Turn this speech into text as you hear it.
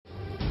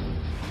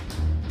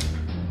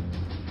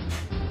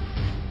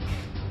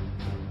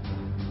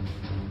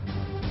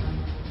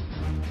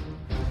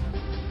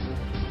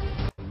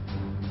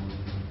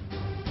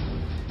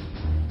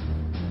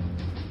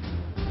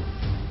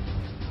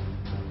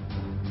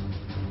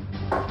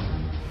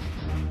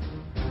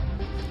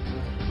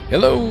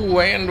Hello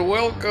and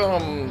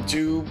welcome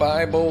to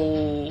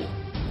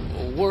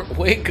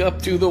Wake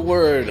Up to the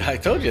Word. I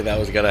told you that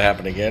was going to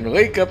happen again.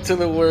 Wake Up to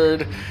the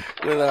Word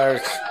with our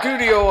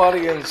studio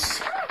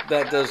audience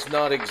that does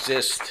not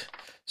exist.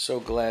 So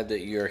glad that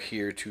you're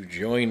here to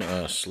join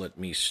us. Let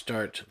me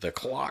start the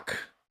clock.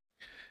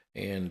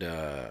 And,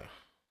 no,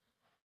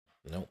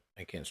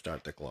 I can't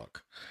start the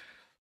clock.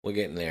 We're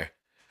getting there.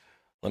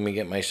 Let me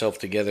get myself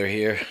together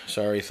here.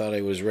 Sorry, thought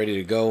I was ready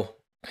to go.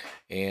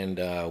 And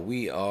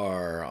we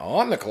are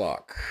on the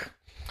clock.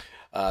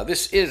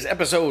 This is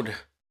episode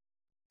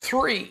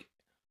 3.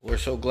 We're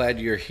so glad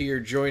you're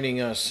here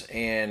joining us.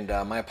 And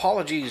my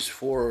apologies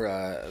for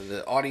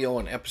the audio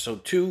on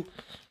episode 2.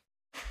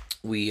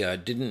 We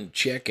didn't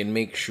check and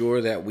make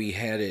sure that we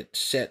had it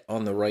set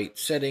on the right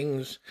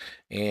settings.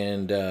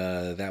 And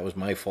that was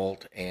my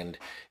fault. And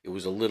it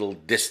was a little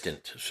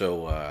distant.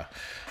 So,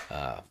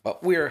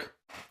 but we're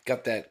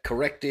got that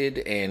corrected.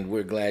 And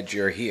we're glad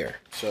you're here.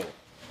 So.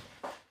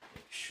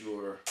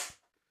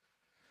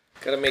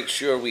 Gotta make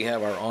sure we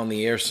have our on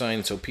the air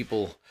sign so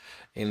people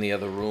in the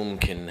other room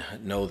can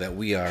know that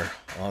we are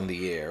on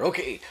the air.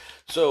 Okay,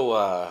 so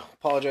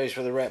apologize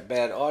for the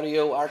bad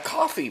audio. Our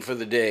coffee for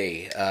the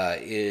day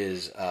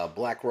is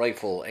Black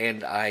Rifle,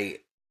 and I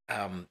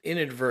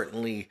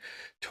inadvertently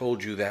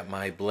told you that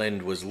my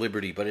blend was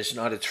Liberty, but it's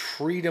not. It's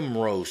Freedom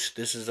Roast.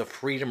 This is a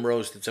Freedom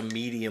Roast. It's a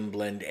medium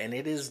blend, and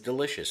it is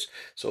delicious.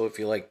 So if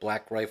you like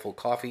Black Rifle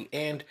coffee,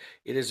 and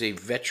it is a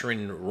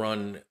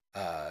veteran-run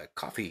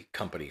coffee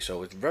company,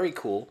 so it's very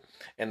cool,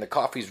 and the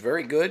coffee's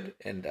very good,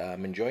 and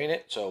I'm enjoying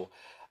it. So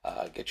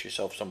get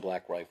yourself some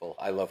Black Rifle.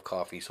 I love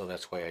coffee, so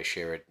that's why I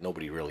share it.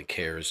 Nobody really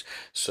cares,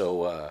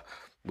 so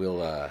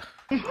we'll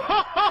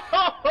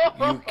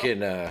you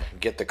can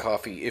get the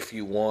coffee if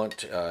you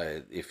want,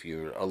 if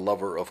you're a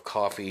lover of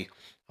coffee.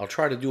 I'll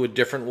try to do a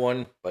different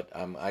one, but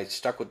I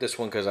stuck with this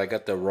one because I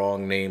got the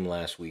wrong name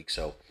last week.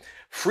 So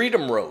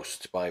Freedom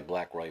Roast by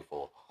Black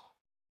Rifle,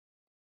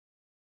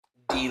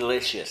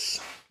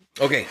 delicious.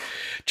 Okay,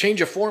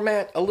 change of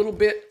format a little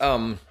bit,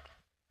 and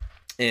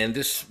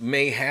this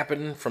may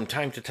happen from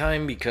time to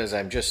time because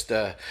I'm just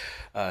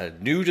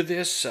new to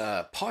this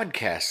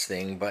podcast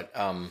thing, but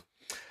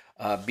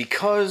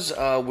because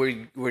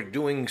we're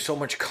doing so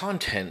much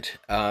content,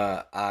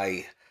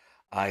 I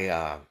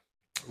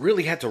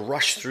really had to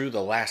rush through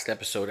the last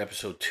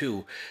episode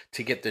 2,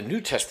 to get the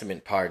New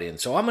Testament part in.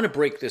 So I'm going to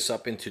break this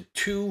up into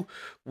 2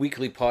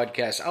 weekly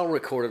podcasts. I'll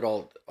record it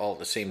all at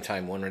the same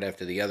time, one right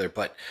after the other.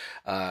 But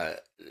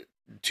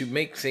to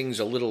make things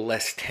a little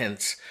less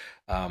tense,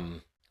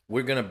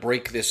 we're going to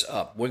break this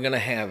up. We're going to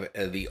have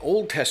the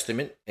Old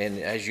Testament, and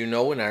as you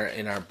know, in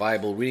our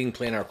Bible reading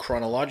plan, our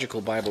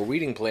chronological Bible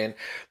reading plan,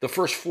 the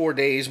first 4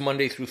 days,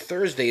 Monday through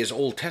Thursday, is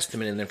Old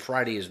Testament, and then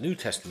Friday is New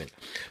Testament.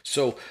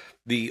 So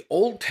the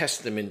Old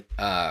Testament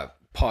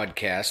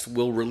podcast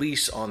will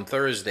release on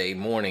Thursday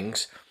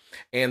mornings,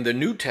 and the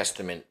New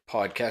Testament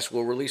podcast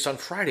will release on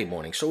Friday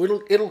morning. So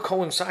it'll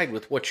coincide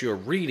with what you're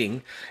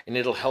reading, and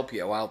it'll help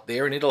you out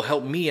there, and it'll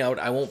help me out.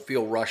 I won't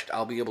feel rushed.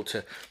 I'll be able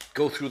to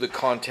go through the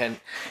content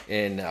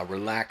in a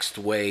relaxed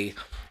way,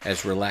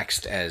 as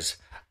relaxed as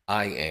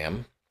I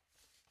am.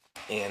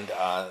 And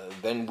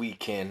then we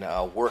can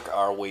work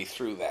our way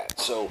through that.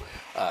 So,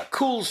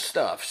 cool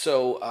stuff.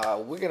 So,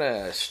 we're going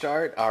to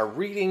start. Our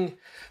reading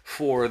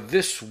for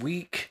this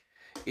week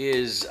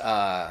is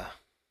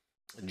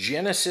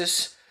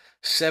Genesis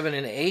 7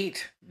 and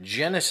 8,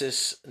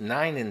 Genesis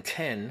 9 and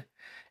 10,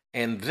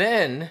 and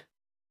then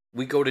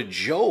we go to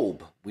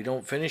Job. We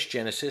don't finish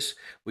Genesis.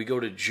 We go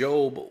to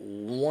Job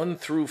 1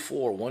 through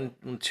 4, 1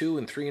 and 2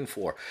 and 3 and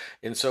 4.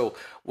 And so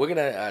we're going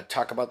to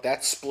talk about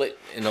that split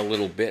in a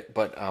little bit.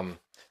 But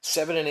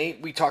 7 and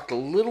 8, we talked a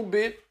little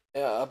bit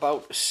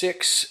about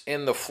 6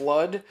 and the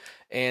flood.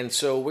 And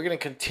so we're going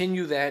to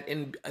continue that.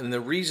 And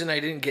the reason I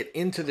didn't get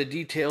into the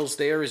details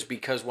there is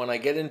because when I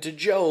get into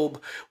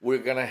Job, we're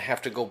going to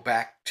have to go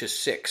back to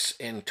 6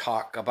 and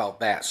talk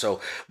about that.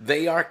 So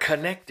they are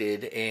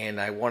connected,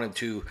 and I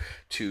wanted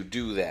to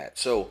do that.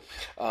 So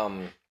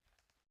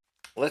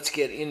let's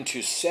get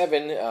into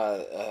 7.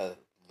 The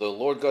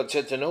Lord God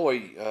said to Noah,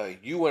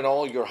 you and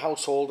all your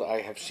household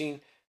I have seen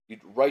you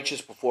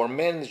righteous before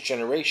men this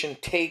generation.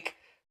 Take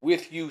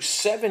with you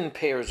 7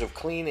 pairs of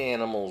clean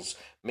animals,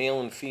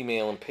 male and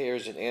female, and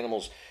pairs of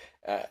animals,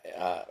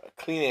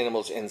 clean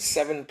animals, and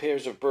 7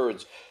 pairs of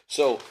birds.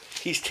 So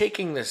he's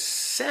taking the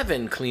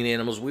 7 clean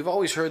animals. We've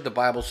always heard the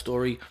Bible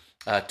story,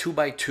 2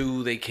 by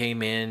 2 they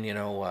came in,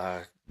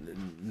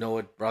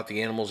 Noah brought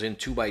the animals in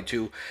 2 by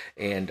 2,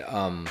 and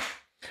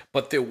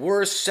but there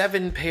were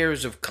 7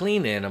 pairs of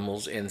clean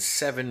animals and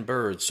 7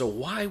 birds. So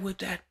why would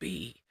that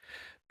be?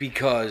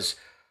 Because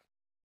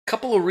a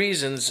couple of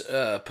reasons,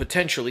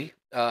 potentially.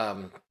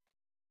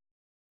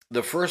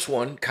 The first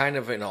one, kind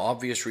of an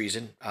obvious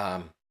reason,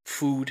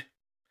 food.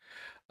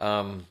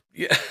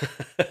 Yeah,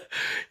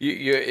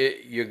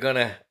 you're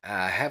gonna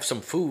have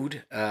some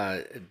food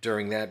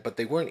during that, but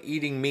they weren't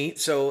eating meat,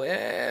 so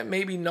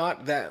maybe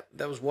not that.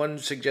 That was one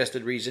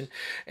suggested reason,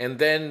 and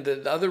then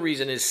the other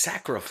reason is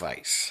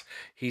sacrifice.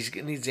 He's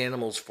getting these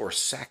animals for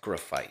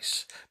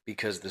sacrifice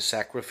because the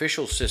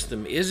sacrificial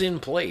system is in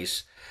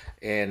place,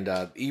 and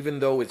even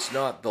though it's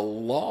not, the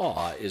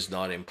law is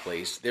not in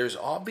place, there's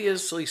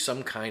obviously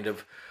some kind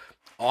of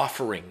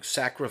offering,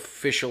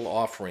 sacrificial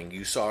offering.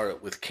 You saw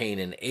it with Cain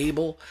and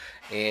Abel,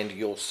 and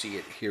you'll see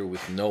it here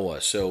with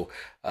Noah. So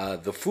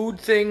the food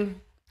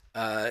thing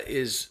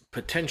is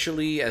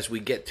potentially, as we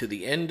get to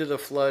the end of the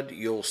flood,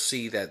 you'll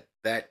see that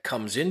that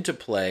comes into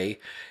play.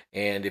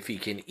 And if he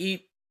can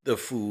eat the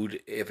food,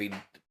 if he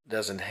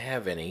doesn't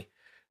have any,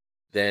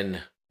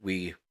 then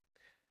he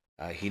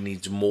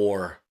needs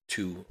more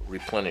to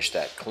replenish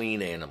that,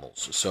 clean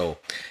animals. So,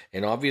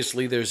 and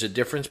obviously there's a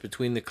difference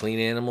between the clean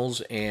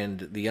animals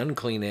and the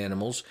unclean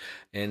animals,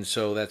 and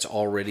so that's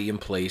already in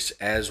place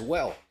as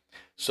well.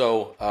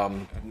 So,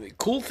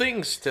 cool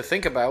things to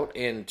think about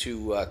and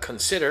to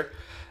consider.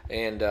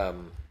 And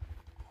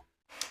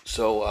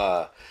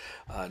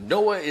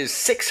Noah is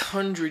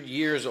 600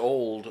 years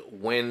old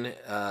when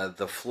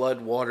the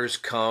flood waters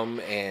come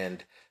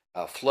and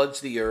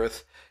floods the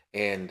earth,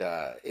 and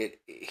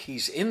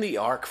he's in the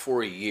ark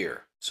for a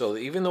year. So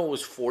even though it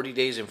was 40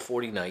 days and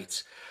 40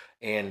 nights,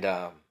 and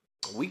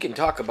we can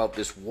talk about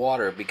this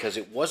water because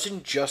it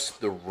wasn't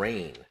just the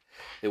rain.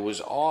 There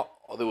was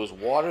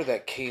water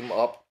that came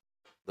up.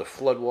 The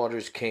flood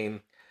waters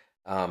came.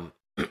 The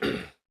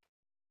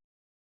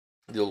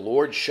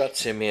Lord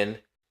shuts him in,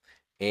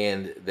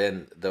 and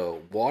then the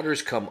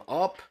waters come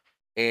up,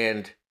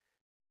 and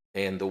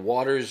the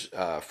waters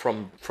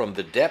from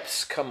the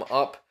depths come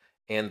up,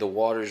 and the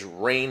waters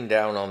rain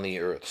down on the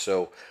earth.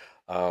 So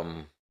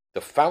the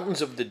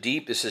fountains of the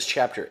deep, this is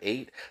chapter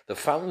 8, the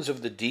fountains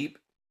of the deep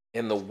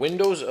and the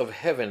windows of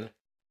heaven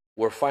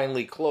were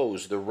finally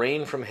closed. The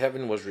rain from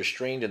heaven was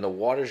restrained, and the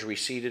waters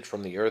receded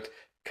from the earth,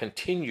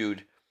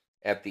 continued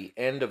at the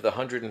end of the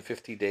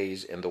 150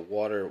 days, and the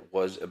water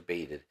was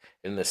abated.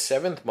 In the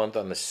 7th month,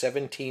 on the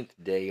 17th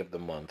day of the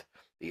month,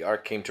 the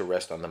ark came to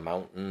rest on the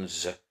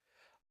mountains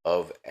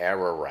of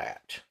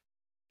Ararat.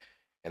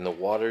 And the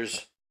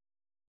waters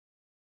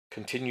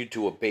continued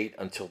to abate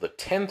until the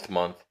 10th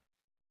month.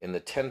 In the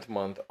 10th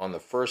month, on the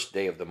first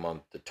day of the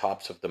month, the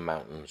tops of the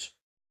mountains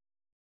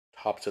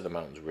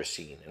were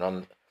seen.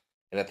 And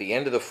at the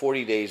end of the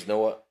 40 days,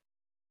 Noah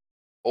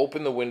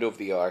opened the window of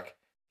the ark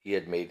he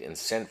had made and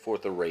sent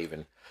forth a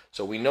raven.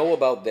 So we know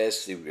about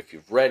this. If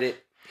you've read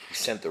it, he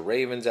sent the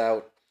ravens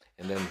out,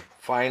 and then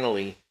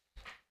finally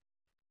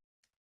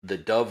the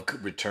dove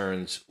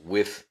returns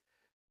with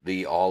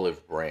the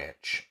olive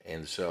branch.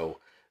 And so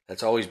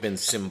that's always been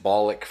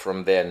symbolic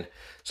from then.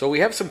 So we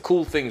have some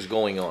cool things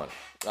going on.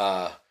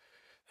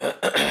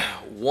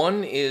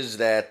 One is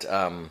that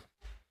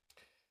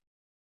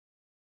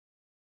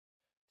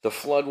the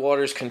flood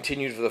waters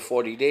continued for the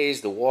 40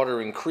 days. The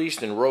water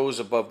increased and rose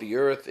above the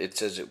earth. It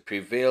says it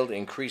prevailed,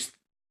 increased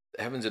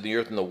the heavens of the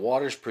earth, and the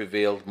waters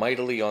prevailed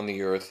mightily on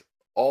the earth.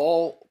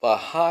 All the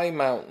high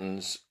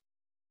mountains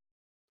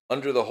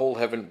under the whole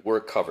heaven were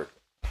covered.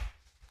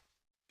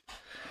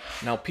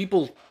 Now,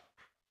 people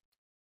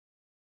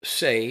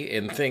say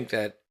and think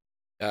that,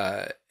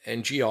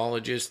 and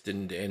geologists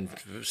and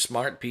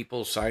smart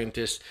people,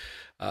 scientists,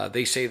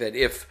 they say that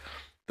if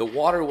the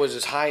water was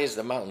as high as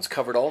the mountains,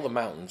 covered all the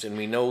mountains, and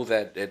we know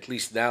that at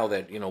least now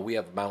that, we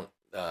have Mount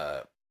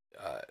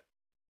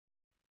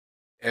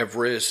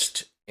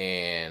Everest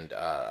and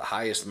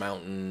highest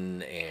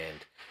mountain, and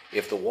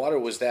if the water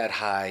was that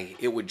high,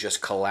 it would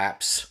just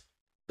collapse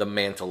the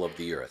mantle of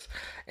the earth.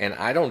 And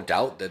I don't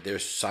doubt that their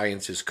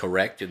science is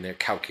correct and their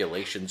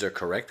calculations are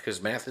correct,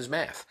 because math is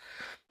math.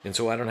 And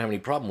so I don't have any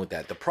problem with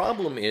that. The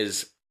problem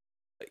is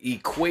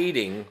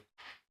equating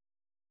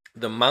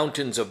the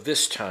mountains of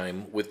this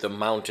time with the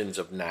mountains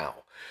of now.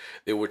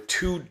 There were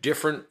two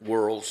different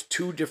worlds,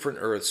 two different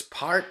earths.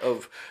 Part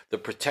of the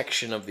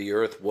protection of the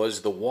earth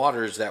was the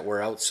waters that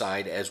were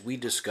outside, as we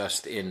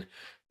discussed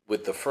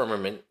with the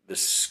firmament, the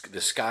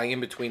sky in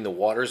between the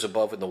waters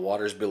above and the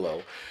waters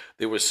below.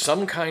 There was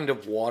some kind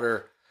of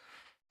water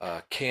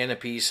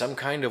canopy, some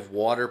kind of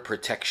water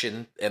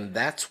protection, and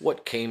that's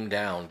what came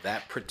down,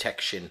 that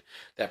protection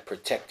that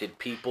protected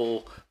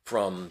people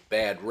from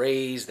bad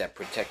rays, that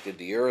protected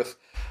the earth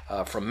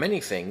from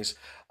many things,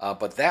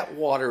 but that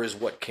water is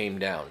what came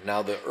down.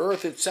 Now, the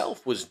earth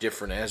itself was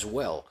different as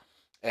well,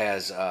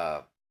 as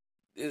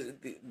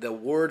the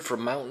word for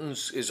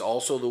mountains is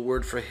also the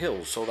word for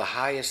hills, so the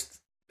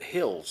highest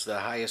hills, the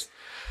highest.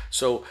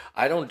 So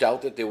I don't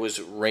doubt that there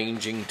was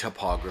ranging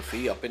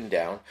topography up and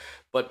down,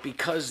 but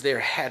because there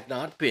had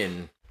not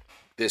been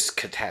this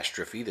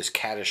catastrophe, this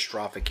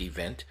catastrophic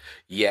event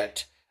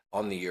yet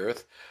on the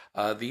earth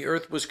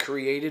was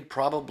created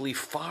probably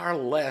far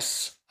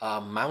less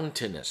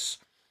mountainous.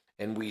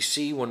 And we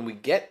see when we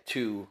get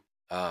to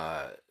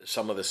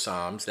some of the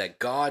Psalms that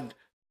God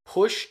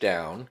pushed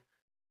down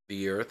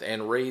the earth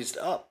and raised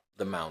up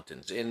the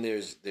mountains. And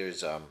there's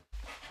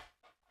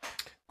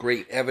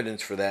great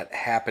evidence for that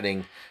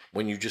happening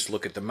when you just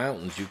look at the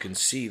mountains. You can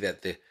see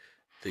that the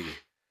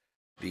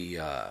the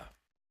uh,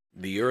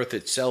 the earth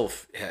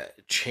itself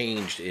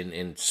changed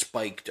and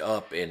spiked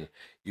up, and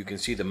you can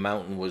see the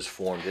mountain was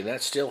formed, and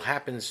that still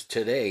happens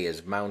today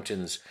as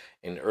mountains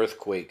and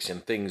earthquakes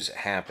and things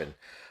happen.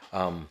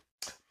 Um,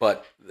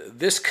 but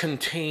this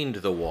contained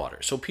the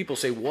water. So people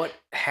say, what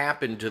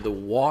happened to the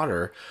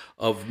water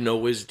of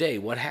Noah's day?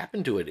 What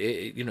happened to it?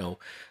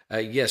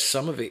 Yes,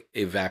 some of it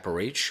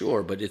evaporates,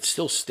 sure, but it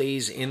still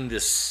stays in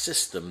this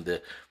system,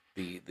 the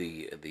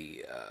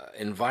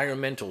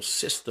environmental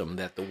system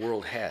that the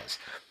world has.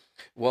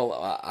 Well,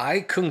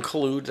 I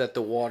conclude that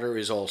the water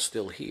is all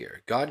still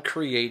here. God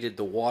created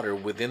the water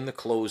within the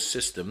closed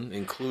system,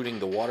 including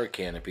the water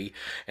canopy,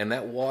 and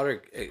that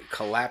water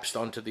collapsed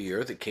onto the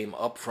earth. It came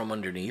up from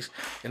underneath,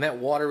 and that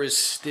water is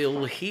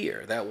still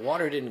here. That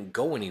water didn't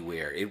go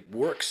anywhere. It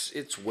works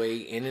its way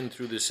in and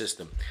through the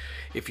system.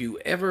 If you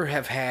ever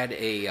have had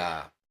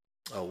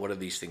what are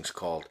these things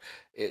called?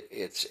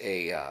 It's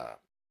a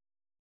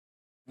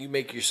you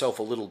make yourself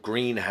a little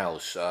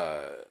greenhouse.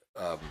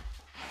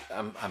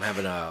 I'm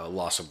having a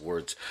loss of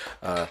words,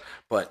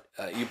 but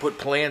you put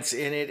plants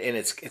in it, and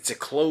it's a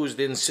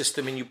closed-in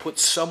system, and you put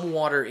some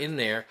water in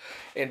there,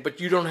 but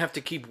you don't have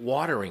to keep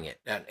watering it.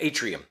 An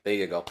atrium, there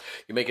you go.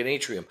 You make an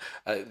atrium.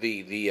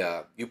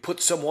 You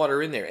put some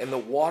water in there, and the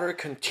water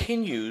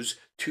continues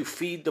to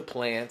feed the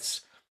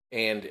plants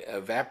and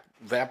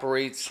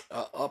evaporates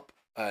up.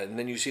 And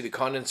then you see the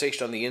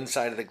condensation on the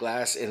inside of the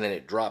glass, and then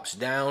it drops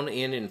down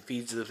in and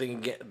feeds the thing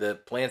again, the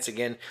plants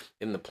again,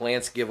 and the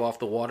plants give off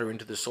the water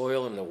into the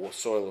soil, and the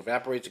soil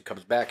evaporates, it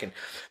comes back, and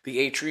the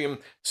atrium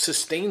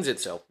sustains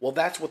itself. Well,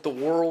 that's what the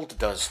world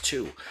does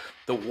too.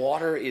 The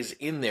water is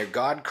in there.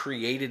 God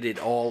created it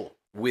all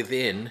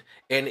within,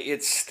 and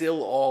it's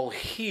still all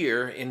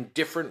here in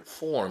different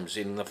forms,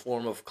 in the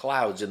form of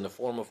clouds, in the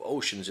form of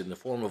oceans, in the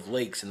form of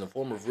lakes, in the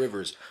form of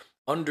rivers,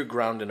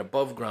 underground and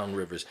above ground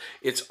rivers.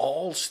 It's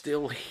all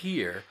still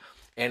here,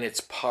 and it's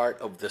part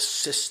of the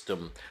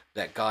system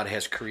that God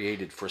has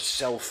created for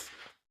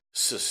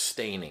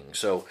self-sustaining.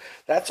 So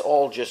that's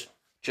all just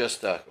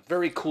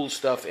very cool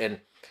stuff,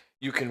 and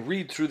you can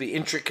read through the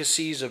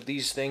intricacies of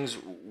these things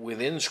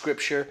within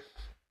Scripture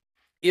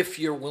if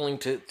you're willing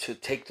to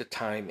take the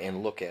time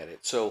and look at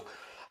it. So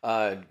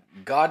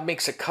God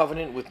makes a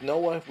covenant with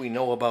Noah. We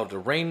know about the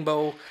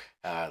rainbow.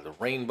 The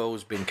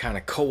rainbow's been kind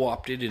of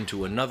co-opted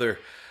into another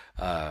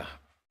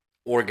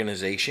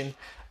organization,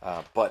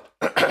 but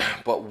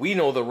but we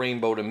know the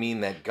rainbow to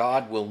mean that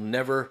God will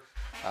never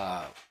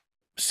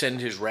send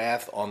his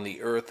wrath on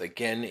the earth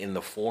again in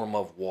the form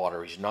of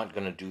water. He's not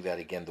going to do that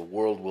again. The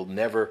world will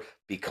never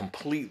be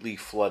completely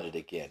flooded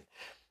again.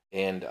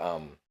 And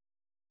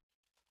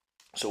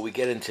so we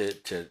get into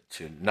to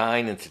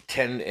 9 and to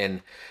 10,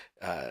 and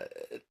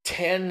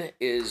 10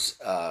 is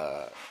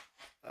a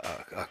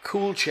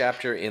cool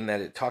chapter in that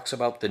it talks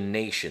about the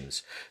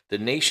nations. The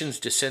nations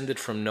descended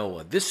from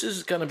Noah. This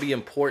is going to be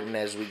important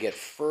as we get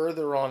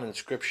further on in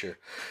Scripture.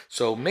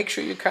 So make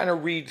sure you kind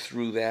of read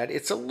through that.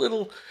 It's a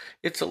little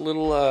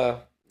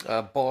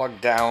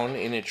bogged down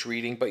in its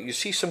reading, but you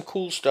see some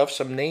cool stuff,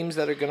 some names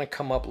that are going to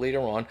come up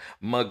later on.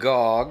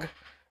 Magog,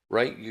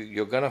 right?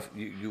 You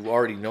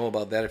already know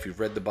about that if you've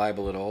read the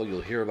Bible at all.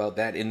 You'll hear about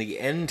that in the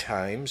end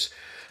times.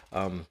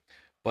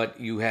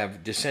 But you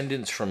have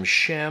descendants from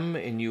Shem,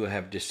 and you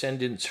have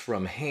descendants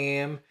from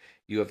Ham,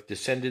 you have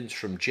descendants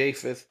from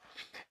Japheth,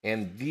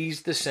 and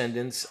these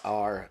descendants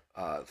are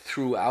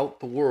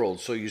throughout the world.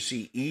 So you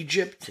see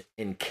Egypt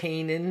and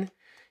Canaan,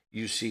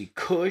 you see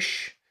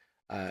Cush,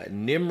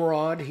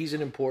 Nimrod. He's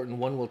an important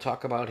one. We'll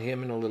talk about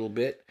him in a little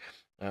bit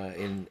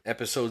in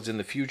episodes in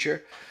the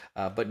future.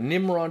 But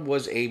Nimrod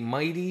was a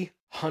mighty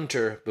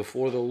hunter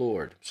before the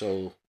Lord.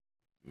 So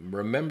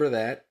remember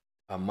that,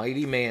 a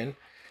mighty man.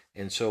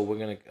 And so we're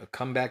going to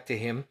come back to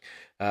him.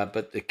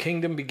 But the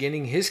kingdom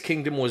beginning, his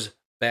kingdom was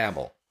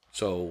Babel.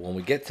 So when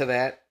we get to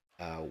that,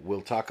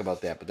 we'll talk about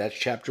that. But that's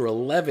chapter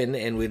 11,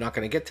 and we're not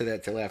going to get to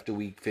that till after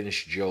we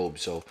finish Job.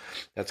 So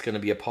that's going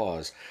to be a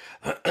pause.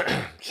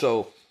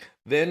 So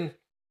then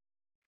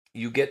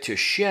you get to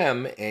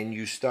Shem, and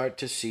you start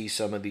to see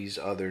some of these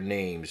other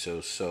names.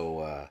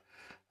 So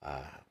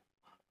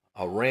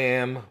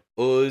Aram,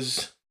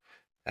 Uz,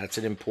 that's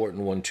an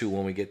important one too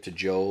when we get to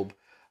Job.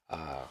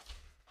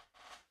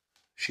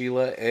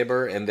 Shelah,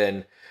 Eber, and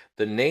then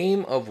the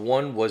name of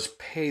one was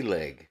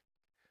Peleg,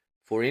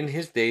 for in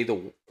his day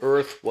the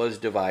earth was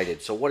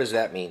divided. So what does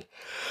that mean?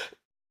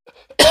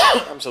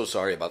 I'm so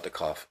sorry about the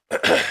cough.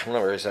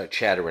 Whenever I start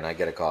chattering, I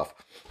get a cough.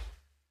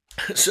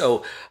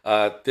 So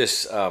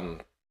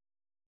the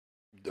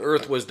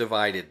earth was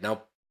divided.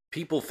 Now,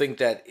 people think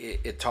that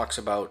it talks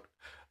about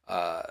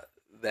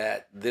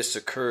that this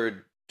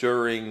occurred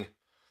during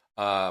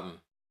Babel.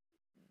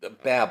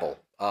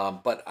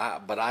 But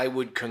I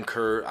would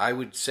concur. I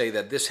would say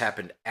that this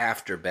happened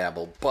after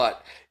Babel,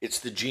 but it's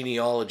the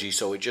genealogy,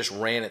 so it just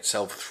ran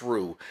itself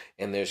through.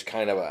 And there's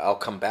kind of I'll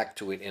come back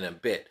to it in a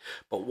bit.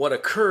 But what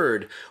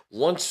occurred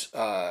once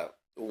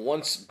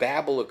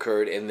Babel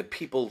occurred, and the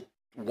people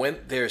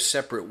went their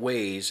separate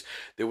ways,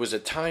 there was a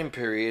time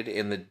period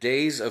in the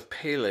days of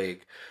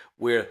Peleg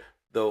where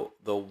the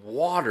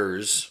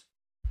waters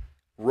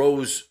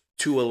rose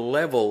to a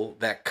level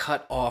that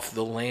cut off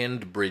the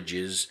land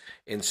bridges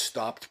and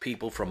stopped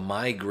people from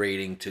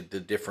migrating to the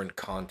different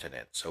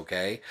continents.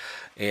 Okay,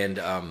 and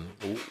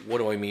what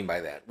do I mean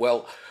by that?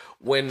 Well,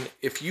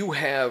 if you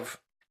have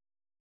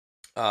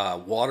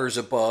waters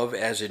above,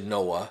 as in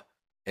Noah,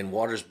 and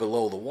waters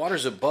below. The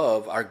waters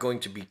above are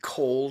going to be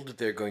cold,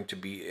 they're going to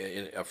be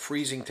in a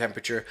freezing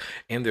temperature,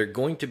 and they're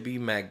going to be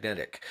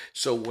magnetic.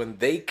 So when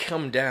they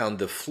come down,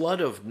 the flood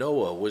of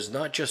Noah was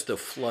not just a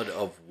flood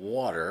of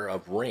water,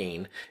 of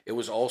rain, it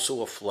was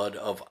also a flood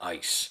of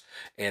ice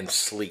and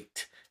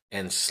sleet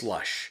and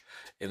slush.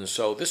 And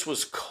so this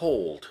was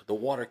cold. The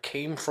water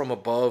came from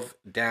above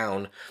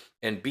down,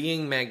 and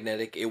being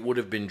magnetic, it would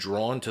have been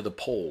drawn to the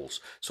poles.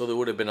 So there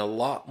would have been a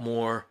lot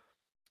more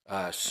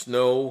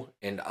snow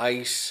and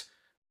ice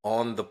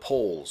on the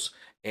poles.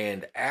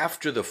 And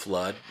after the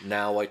flood,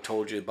 now I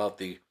told you about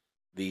the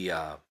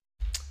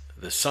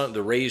sun,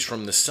 the rays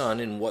from the sun,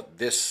 and what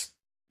this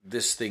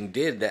thing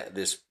did, that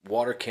this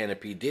water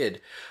canopy did.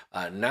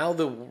 Now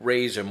the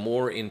rays are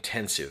more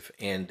intensive,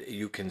 and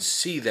you can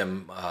see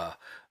them.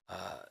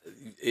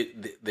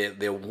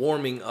 They're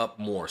warming up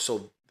more.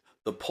 So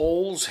the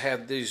poles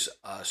had these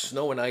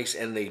snow and ice,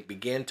 and they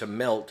began to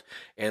melt,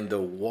 and the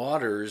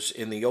waters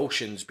in the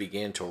oceans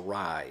began to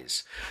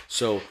rise.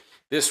 So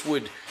this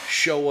would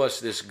show us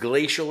this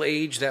glacial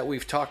age that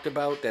we've talked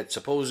about that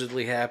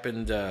supposedly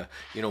happened,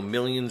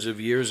 millions of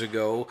years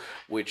ago,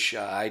 which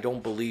I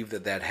don't believe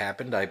that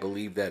happened. I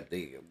believe that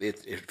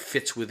it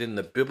fits within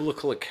the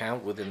biblical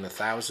account within the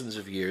thousands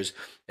of years,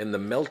 and the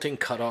melting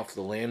cut off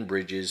the land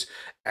bridges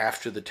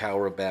after the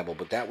Tower of Babel.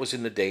 But that was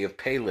in the day of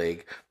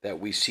Peleg that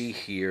we see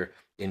here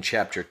in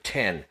chapter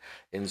 10.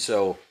 And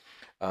so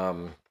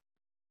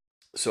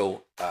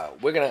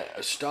we're going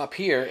to stop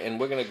here, and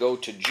we're going to go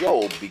to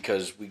Job,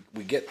 because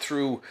we get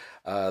through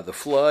the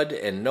flood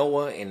and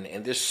Noah,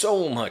 and there's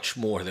so much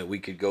more that we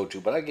could go to,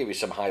 but I gave you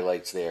some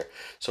highlights there.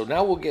 So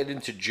now we'll get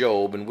into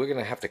Job, and we're going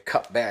to have to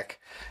cut back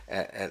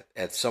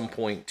at some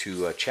point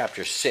to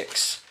chapter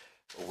 6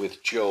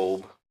 with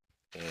Job.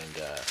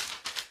 And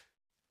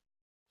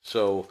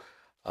I'm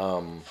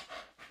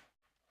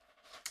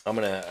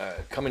going to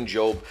come in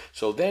Job.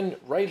 So then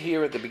right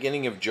here at the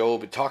beginning of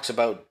Job, it talks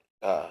about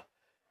a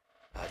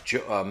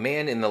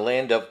man in the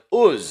land of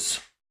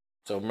Uz.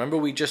 So remember,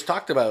 we just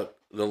talked about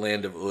the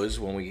land of Uz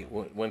when we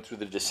went through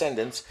the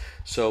descendants.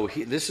 So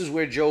this is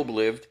where Job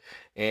lived,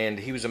 and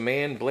he was a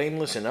man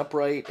blameless and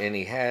upright, and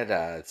he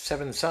had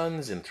 7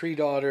 sons and 3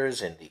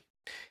 daughters, and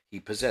he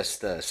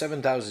possessed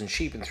 7,000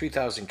 sheep and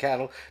 3,000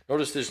 cattle.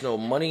 Notice there's no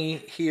money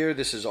here.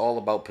 This is all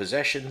about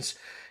possessions.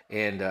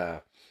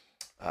 And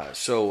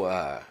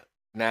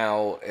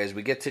now as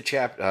we get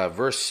to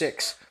verse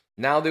 6,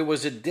 now there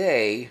was a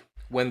day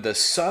when the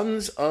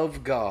sons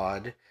of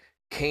God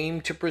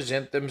came to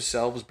present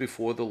themselves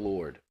before the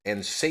Lord,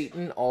 and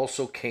Satan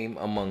also came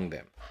among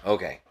them.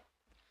 Okay,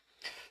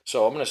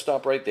 so I'm going to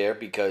stop right there,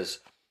 because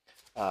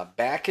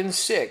back in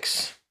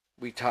 6,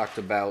 we talked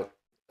about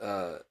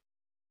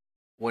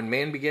when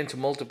man began to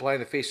multiply in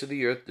the face of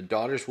the earth, the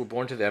daughters were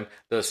born to them.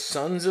 The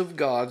sons of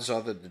God saw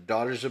that the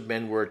daughters of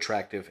men were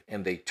attractive,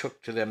 and they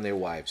took to them their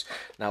wives.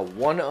 Now,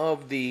 one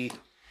of the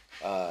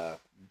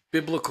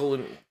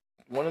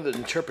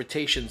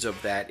interpretations of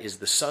that is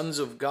the sons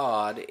of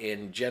God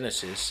in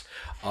Genesis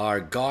are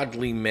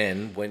godly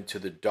men, went to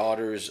the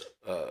daughters.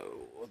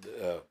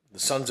 The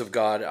sons of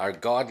God are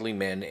godly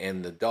men,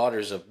 and the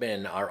daughters of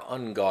men are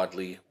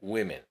ungodly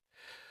women.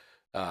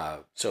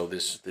 So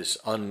this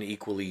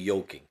unequally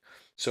yoking.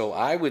 So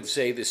I would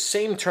say the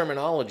same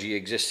terminology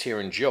exists here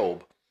in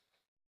Job,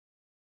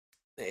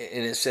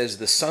 and it says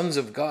the sons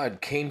of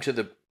God came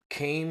to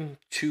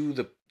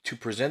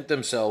present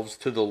themselves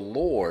to the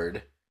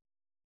Lord,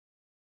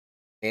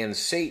 and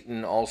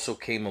Satan also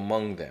came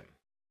among them.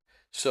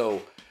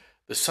 So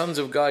the sons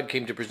of God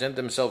came to present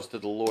themselves to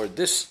the Lord.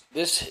 This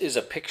is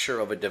a picture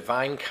of a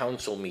divine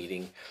council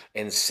meeting,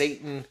 and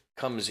Satan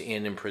comes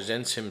in and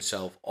presents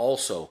himself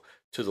also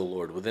to the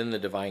Lord within the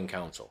divine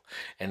council.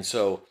 And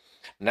so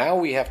now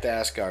we have to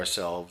ask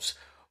ourselves,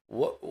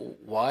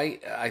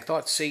 why? I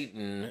thought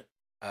Satan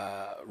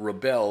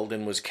rebelled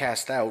and was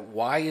cast out.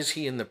 Why is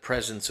he in the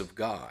presence of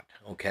God?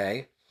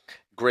 Okay,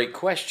 great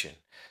question.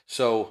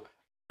 So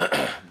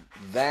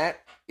that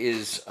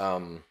is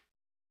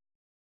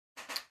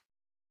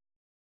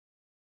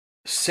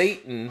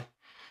Satan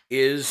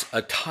is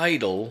a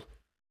title,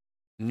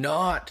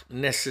 not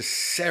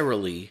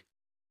necessarily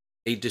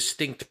a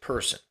distinct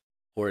person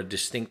or a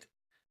distinct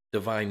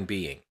divine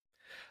being.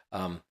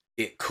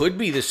 It could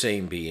be the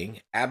same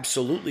being,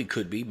 absolutely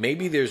could be.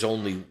 Maybe there's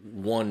only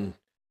one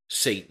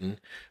Satan,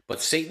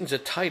 but Satan's a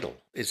title.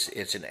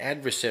 It's an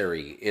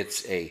adversary.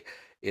 It's an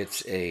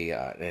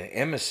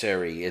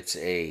emissary. It's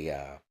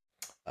a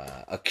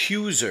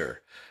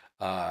accuser,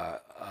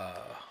 a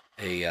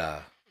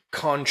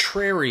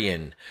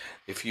contrarian,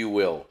 if you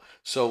will.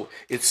 So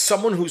it's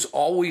someone who's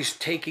always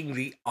taking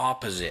the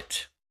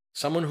opposite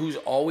someone who's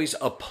always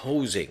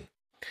opposing.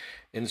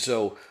 And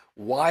so,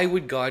 why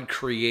would God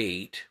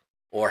create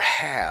or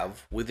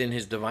have within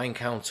his divine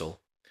counsel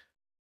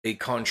a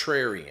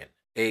contrarian,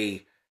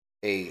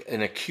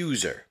 an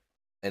accuser,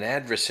 an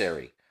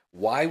adversary?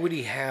 Why would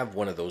he have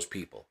one of those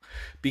people?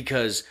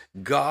 Because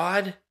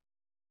God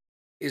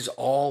is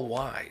all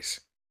wise,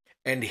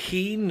 and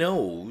he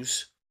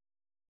knows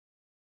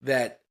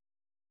that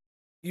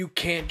you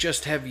can't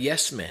just have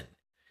yes men.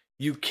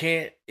 You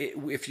can't,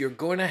 if you're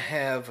going to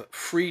have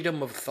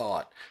freedom of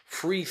thought,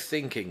 free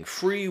thinking,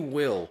 free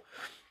will,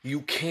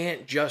 you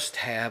can't just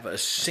have a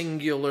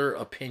singular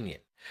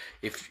opinion.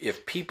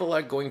 If people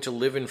are going to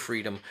live in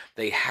freedom,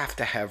 they have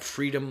to have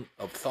freedom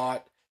of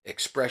thought,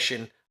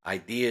 expression,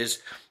 ideas.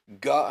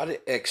 God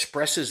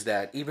expresses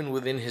that even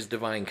within his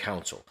divine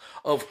counsel.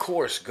 Of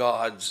course,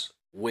 God's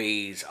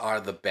ways are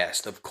the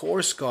best. Of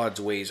course, God's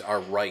ways are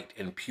right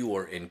and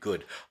pure and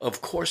good.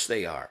 Of course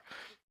they are.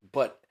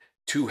 But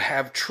to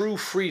have true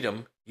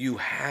freedom, you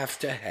have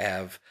to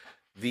have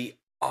the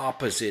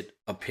opposite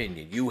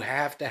opinion. You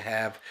have to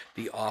have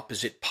the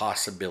opposite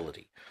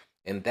possibility.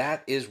 And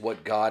that is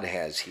what God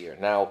has here.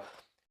 Now,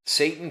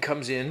 Satan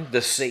comes in,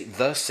 the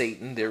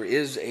Satan, there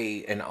is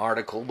an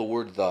article, the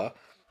word the,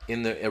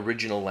 in the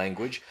original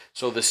language.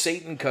 So the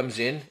Satan comes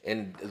in,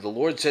 and the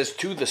Lord says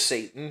to the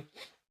Satan,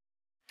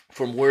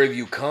 from where have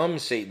you come?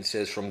 Satan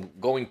says, from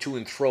going to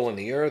and fro on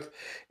the earth.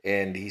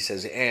 And he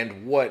says,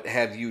 and what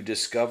have you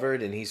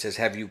discovered? And he says,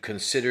 have you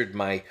considered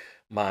my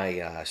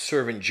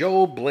servant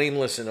Job,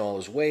 blameless in all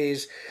his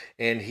ways?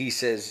 And he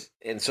says,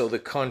 and so the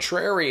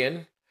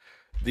contrarian,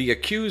 the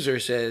accuser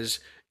says,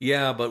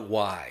 yeah, but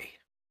why?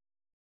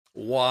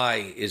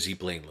 Why is he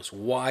blameless?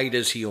 Why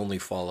does he only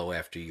follow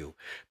after you?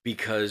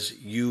 Because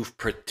you've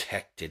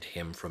protected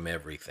him from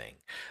everything.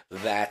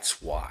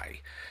 That's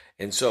why.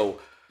 And so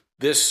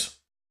this,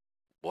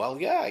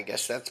 well, yeah, I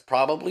guess that's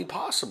probably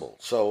possible.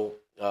 So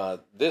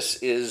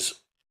this is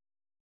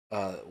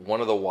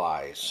one of the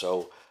whys.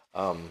 So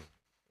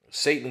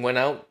Satan went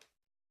out,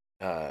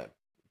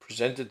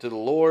 presented to the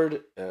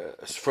Lord,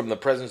 from the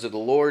presence of the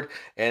Lord,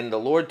 and the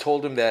Lord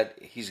told him that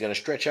he's going to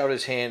stretch out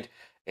his hand,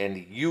 and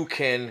you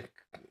can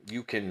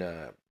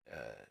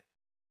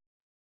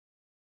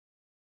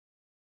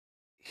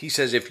he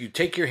says, if you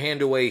take your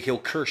hand away, he'll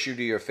curse you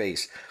to your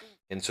face.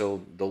 And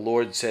so the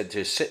Lord said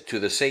to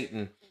the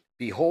Satan,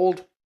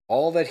 behold,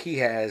 all that he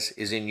has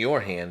is in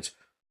your hands.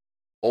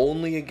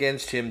 Only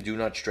against him do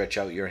not stretch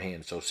out your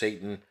hand. So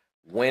Satan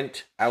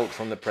went out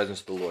from the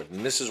presence of the Lord.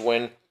 And this is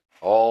when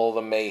all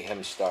the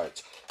mayhem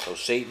starts. So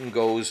Satan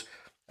goes,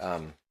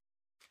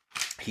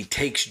 he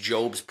takes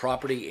Job's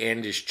property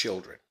and his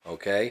children.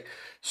 Okay?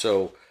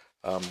 So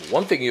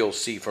one thing you'll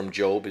see from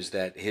Job is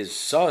that his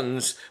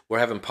sons were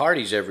having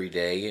parties every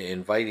day,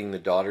 inviting the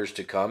daughters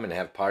to come and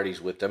have parties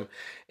with them.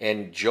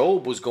 And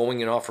Job was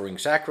going and offering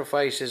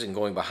sacrifices and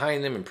going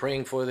behind them and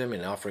praying for them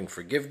and offering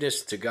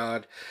forgiveness to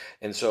God.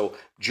 And so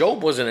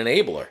Job was an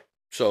enabler.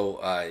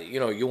 So,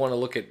 you want to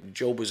look at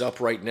Job was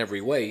upright in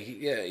every way.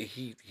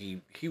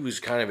 He was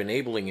kind of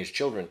enabling his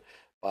children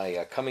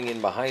by coming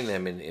in behind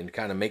them and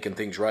kind of making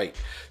things right.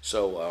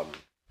 So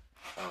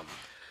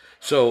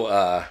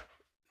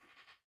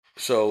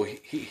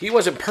he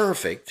wasn't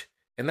perfect,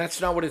 and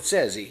that's not what it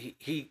says.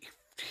 He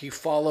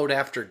followed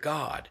after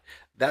God.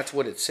 That's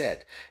what it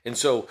said. And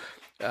so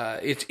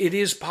it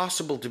is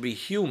possible to be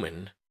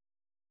human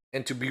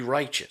and to be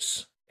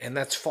righteous. And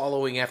that's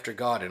following after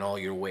God in all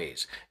your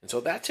ways. And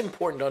so that's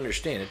important to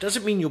understand. It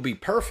doesn't mean you'll be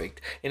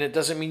perfect, and it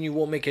doesn't mean you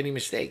won't make any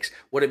mistakes.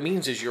 What it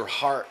means is your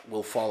heart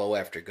will follow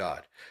after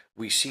God.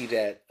 We see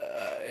that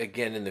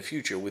again in the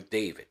future with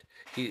David.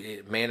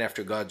 Man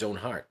after God's own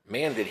heart.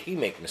 Man, did he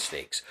make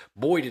mistakes.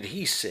 Boy, did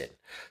he sin.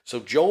 So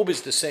Job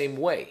is the same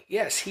way.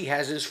 Yes, he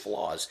has his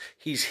flaws.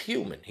 He's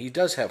human. He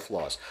does have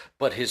flaws.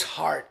 But his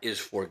heart is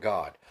for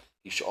God.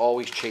 He's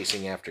always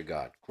chasing after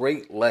God.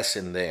 Great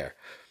lesson there.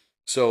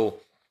 So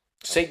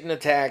Satan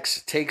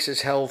attacks, takes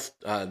his health.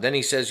 Then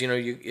he says,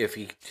 if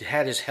he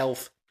had his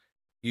health,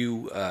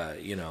 then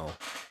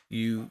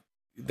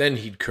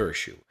he'd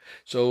curse you.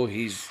 So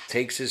he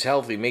takes his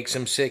health. He makes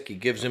him sick. He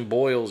gives him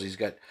boils. He's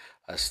got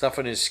stuff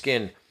on his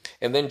skin.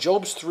 And then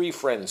Job's three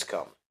friends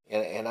come.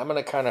 And I'm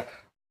going to kind of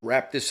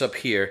wrap this up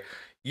here.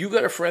 You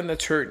got a friend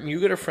that's hurting. You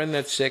got a friend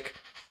that's sick.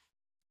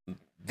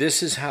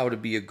 This is how to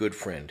be a good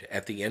friend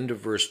at the end of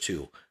verse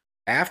 2.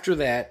 After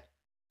that,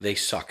 they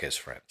suck as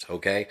friends,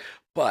 okay?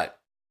 But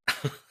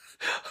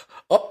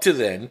up to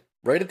then,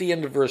 right at the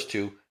end of verse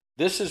 2,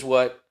 this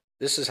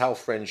is how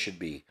friends should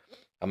be.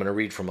 I'm going to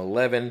read from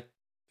 11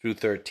 through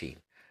 13.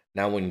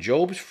 Now when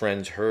Job's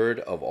friends heard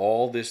of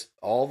all this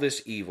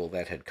evil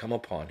that had come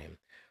upon him,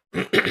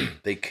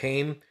 they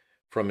came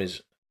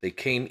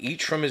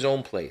each from his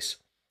own place.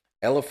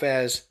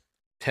 Eliphaz,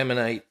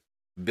 Temanite,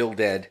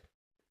 Bildad,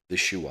 the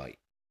Shuhite,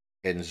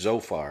 and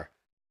Zophar,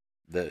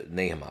 the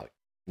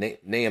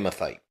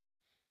Naamathite.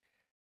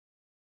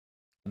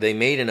 They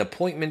made an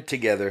appointment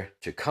together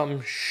to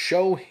come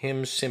show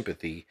him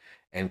sympathy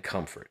and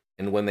comfort.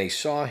 And when they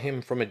saw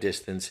him from a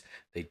distance,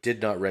 they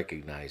did not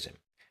recognize him.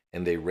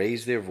 And they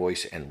raised their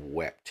voice and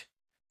wept,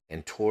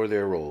 and tore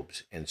their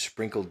robes, and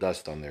sprinkled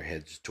dust on their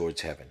heads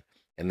towards heaven.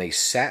 And they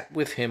sat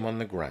with him on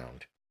the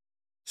ground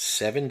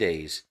 7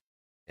 days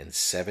and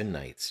 7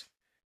 nights,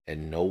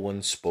 and no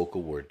one spoke a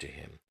word to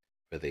him,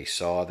 for they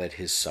saw that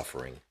his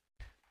suffering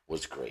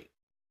was great.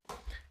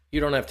 You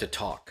don't have to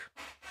talk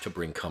to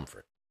bring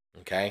comfort,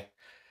 okay?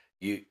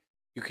 You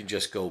can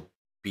just go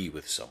be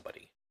with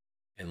somebody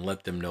and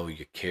let them know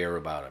you care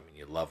about them and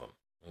you love them,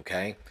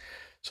 okay?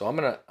 So I'm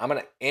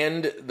gonna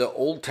end the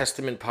Old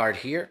Testament part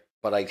here,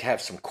 but I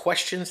have some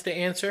questions to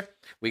answer.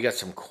 We got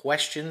some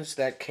questions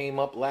that came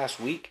up last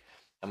week.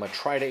 I'm gonna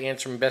try to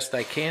answer them best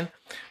I can.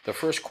 The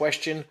first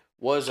question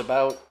was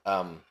about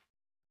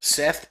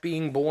Seth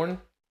being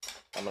born.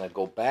 I'm gonna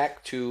go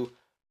back to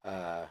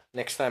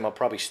next time. I'll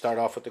probably start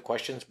off with the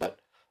questions, but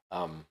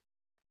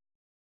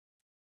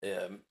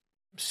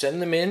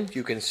send them in.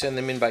 You can send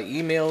them in by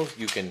email.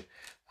 You can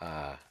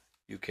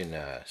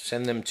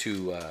send them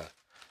to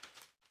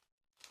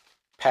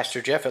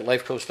Pastor Jeff at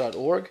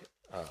lifecoast.org,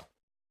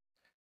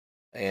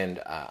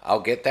 and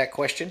I'll get that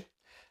question.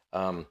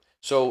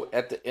 So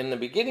in the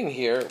beginning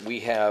here,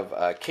 we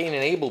have Cain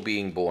and Abel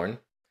being born,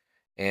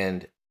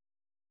 and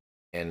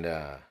in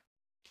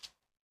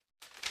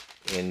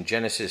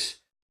Genesis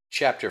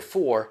chapter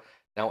 4,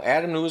 now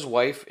Adam knew his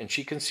wife, and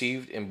she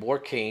conceived and bore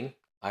Cain.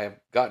 I have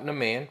gotten a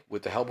man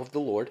with the help of the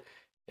Lord.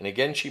 And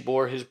again she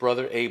bore his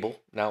brother Abel.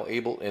 Now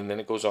Abel, and then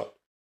it goes on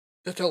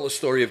to tell the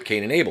story of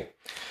Cain and Abel.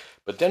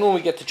 But then when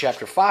we get to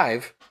chapter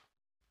 5,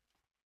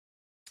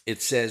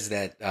 it says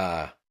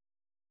that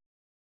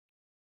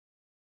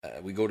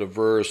we go to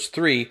verse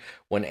 3.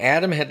 When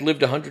Adam had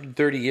lived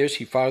 130 years,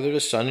 he fathered a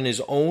son in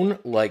his own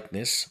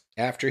likeness,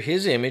 after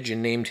his image,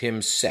 and named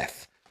him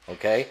Seth.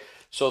 Okay?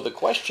 So the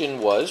question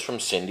was from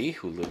Cindy,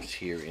 who lives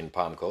here in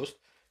Palm Coast.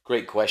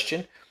 Great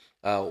question.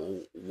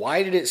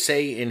 Why did it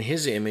say in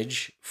his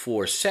image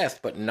for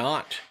Seth, but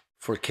not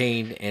for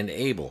Cain and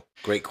Abel?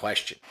 Great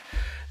question.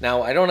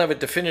 Now, I don't have a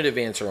definitive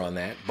answer on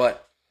that,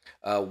 but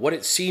what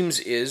it seems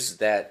is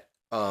that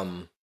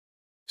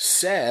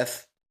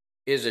Seth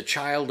is a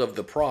child of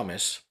the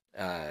promise,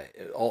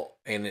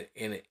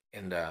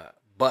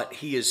 but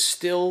he is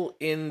still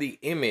in the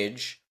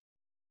image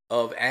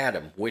of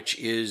Adam, which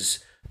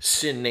is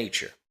sin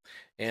nature.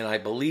 And I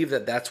believe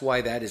that that's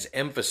why that is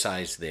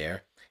emphasized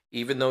there,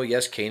 even though,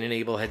 yes, Cain and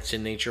Abel had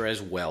sin nature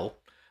as well.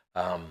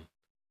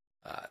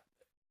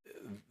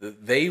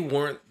 They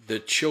weren't the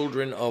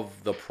children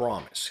of the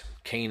promise.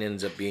 Cain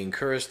ends up being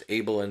cursed,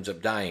 Abel ends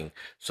up dying.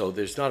 So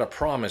there's not a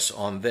promise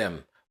on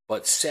them,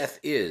 but Seth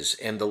is,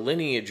 and the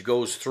lineage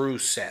goes through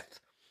Seth.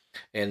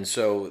 And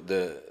so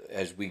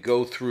as we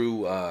go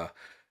through,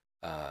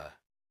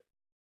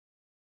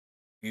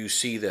 you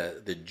see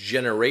the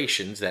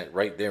generations that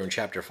right there in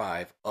chapter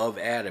 5 of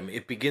Adam.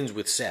 It begins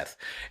with Seth.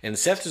 And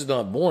Seth is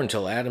not born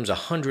until Adam's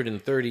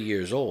 130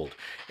 years old.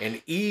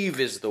 And Eve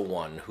is the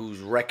one who's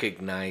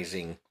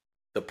recognizing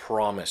the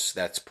promise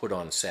that's put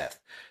on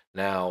Seth.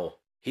 Now,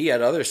 he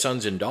had other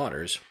sons and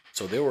daughters,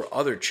 so there were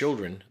other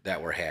children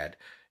that were had.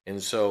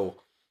 And so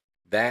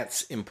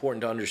that's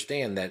important to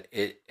understand, that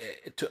it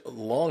took a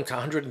long time,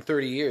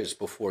 130 years,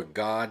 before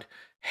God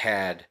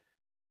had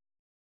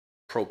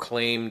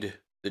proclaimed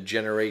the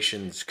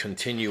generations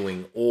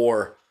continuing,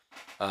 or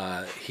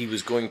he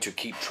was going to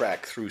keep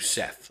track through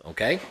Seth.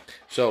 Okay,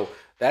 so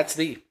that's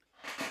the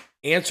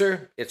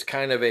answer. It's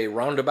kind of a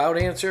roundabout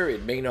answer.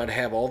 It may not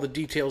have all the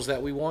details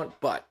that we want,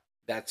 but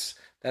that's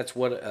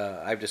what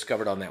I've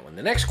discovered on that one.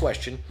 The next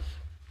question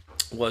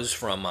was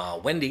from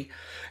Wendy,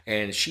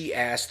 and she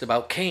asked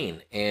about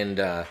Cain, and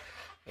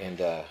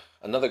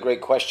another great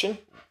question.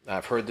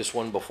 I've heard this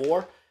one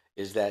before.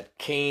 Is that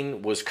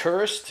Cain was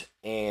cursed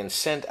and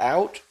sent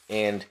out,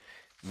 and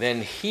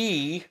then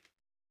he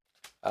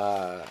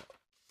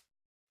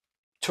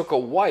took a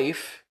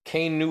wife.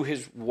 Cain knew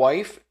his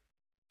wife.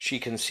 She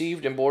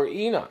conceived and bore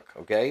Enoch.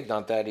 Okay,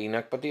 not that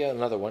Enoch, but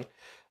another one.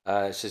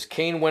 It says,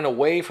 Cain went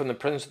away from the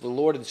presence of the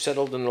Lord and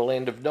settled in the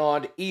land of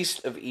Nod,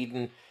 east of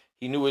Eden.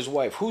 He knew his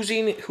wife. Who's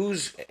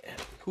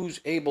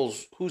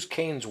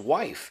Cain's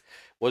wife?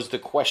 Was the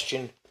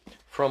question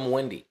from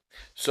Wendy.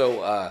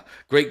 So,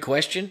 great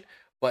question.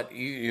 But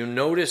you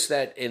notice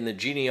that in the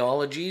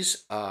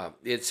genealogies,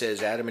 it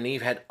says Adam and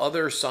Eve had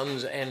other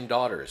sons and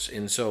daughters.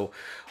 And so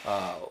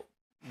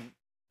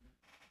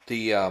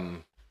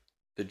the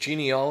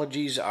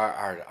genealogies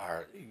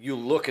are you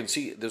look and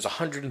see there's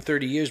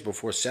 130 years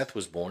before Seth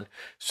was born.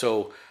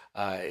 So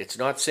it's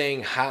not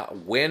saying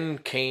when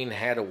Cain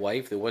had a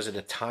wife. There wasn't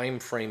a time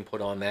frame put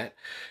on that.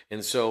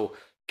 And so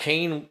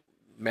Cain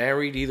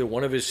married either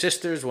one of his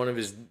sisters, one of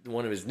his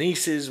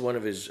nieces,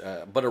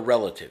 but a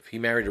relative. He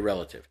married a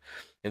relative.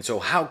 And so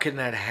how can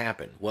that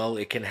happen? Well,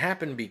 it can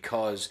happen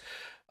because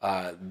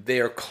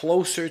they're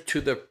closer to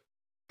the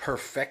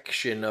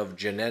perfection of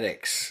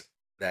genetics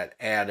that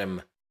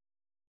Adam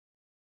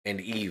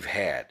and Eve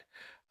had.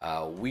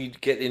 We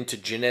get into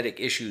genetic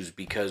issues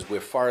because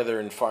we're farther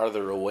and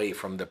farther away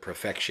from the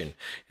perfection.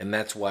 And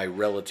that's why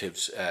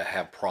relatives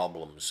have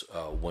problems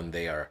when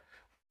they are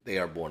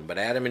born. But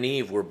Adam and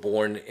Eve were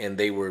born, and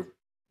they were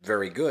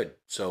very good.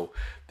 So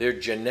their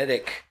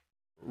genetic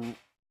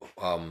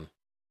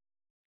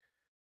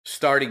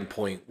starting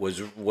point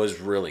was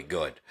really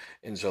good,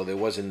 and so there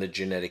wasn't the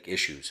genetic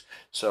issues.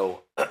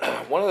 So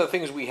one of the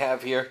things we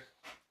have here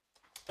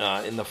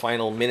in the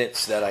final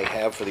minutes that I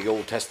have for the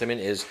Old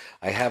Testament is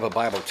I have a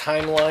Bible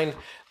timeline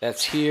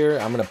that's here.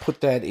 I'm going to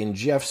put that in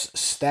Jeff's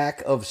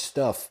stack of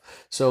stuff.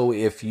 So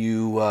if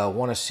you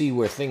want to see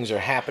where things are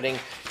happening,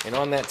 and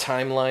on that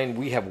timeline,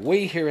 we have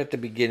way here at the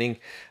beginning,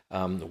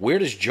 where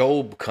does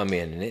Job come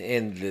in?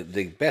 And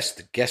the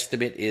best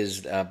guesstimate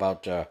is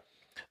about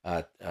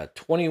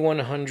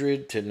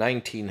 2100 to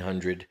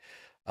 1900.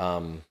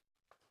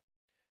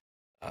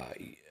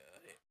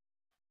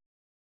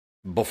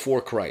 Before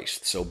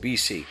Christ, so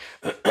BC.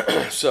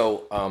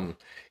 So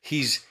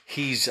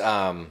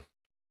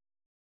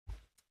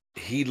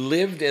he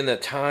lived in the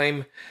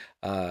time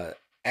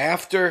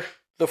after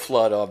the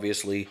flood,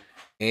 obviously,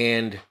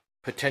 and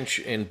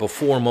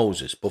before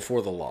Moses,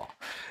 before the law.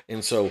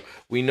 And so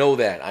we know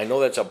that. I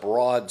know that's a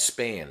broad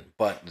span,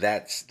 but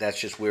that's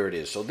just where it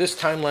is. So this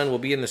timeline will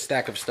be in the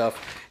stack of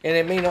stuff, and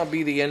it may not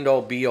be the end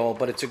all be all,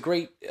 but it's a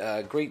great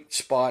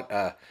spot,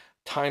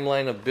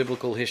 timeline of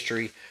biblical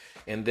history.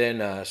 And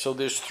then, so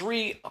there's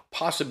three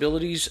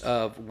possibilities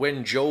of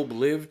when Job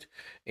lived,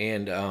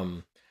 and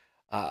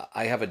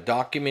I have a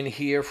document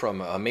here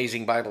from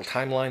Amazing Bible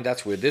Timeline.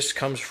 That's where this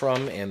comes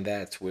from, and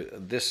that's where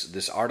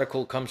this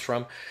article comes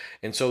from.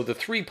 And so the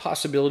three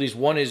possibilities: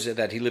 one is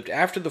that he lived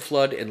after the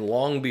flood and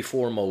long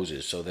before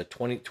Moses, so that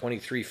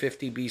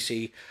 2350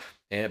 BC,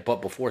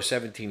 but before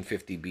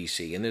 1750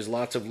 BC. And there's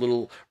lots of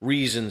little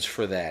reasons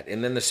for that.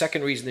 And then the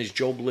second reason is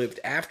Job lived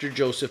after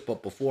Joseph,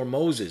 but before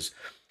Moses.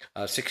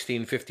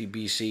 1650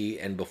 BC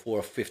and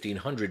before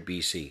 1500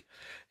 BC.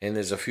 And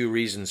there's a few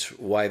reasons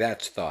why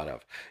that's thought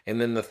of.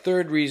 And then the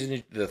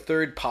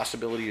third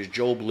possibility is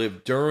Job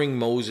lived during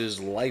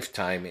Moses'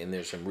 lifetime, and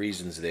there's some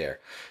reasons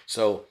there.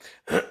 So,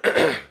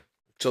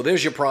 so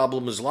there's your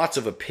problem. There's lots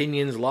of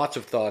opinions, lots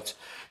of thoughts.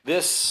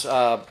 This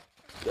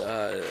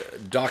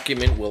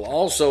document will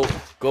also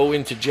go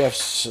into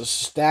Jeff's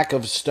stack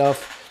of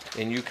stuff,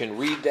 and you can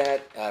read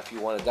that if you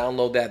want to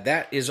download that.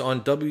 That is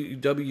on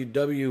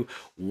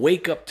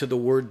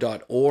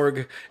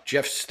www.wakeuptotheword.org.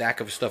 Jeff's stack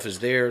of stuff is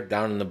there,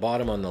 down in the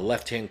bottom on the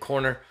left-hand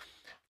corner.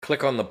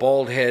 Click on the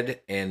bald head,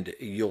 and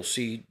you'll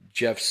see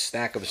Jeff's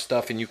stack of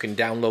stuff, and you can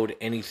download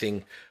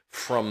anything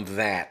from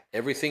that.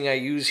 Everything I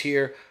use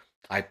here,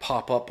 I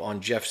pop up on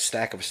Jeff's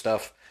stack of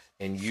stuff,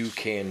 and you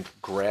can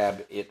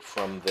grab it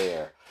from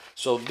there.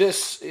 So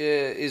this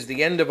is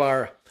the end of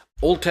our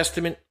Old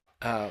Testament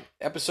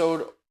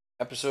episode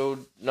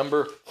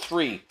number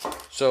 3.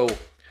 So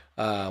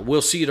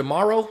we'll see you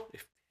tomorrow,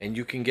 and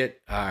you can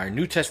get our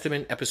New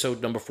Testament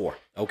episode number 4.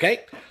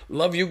 Okay?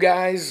 Love you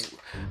guys.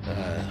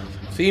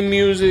 Theme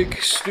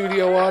music,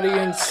 studio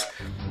audience.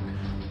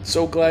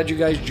 So glad you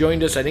guys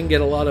joined us. I didn't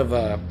get a lot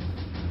of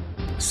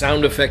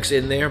sound effects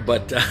in there,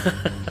 but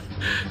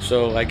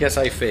so I guess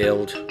I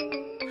failed.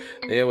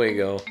 There we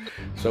go.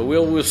 So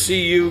we'll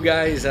see you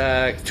guys.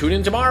 Tune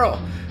in tomorrow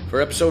for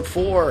episode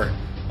 4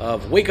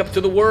 of Wake Up to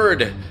the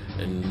Word,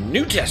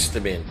 New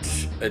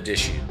Testament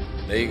edition.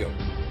 There you go.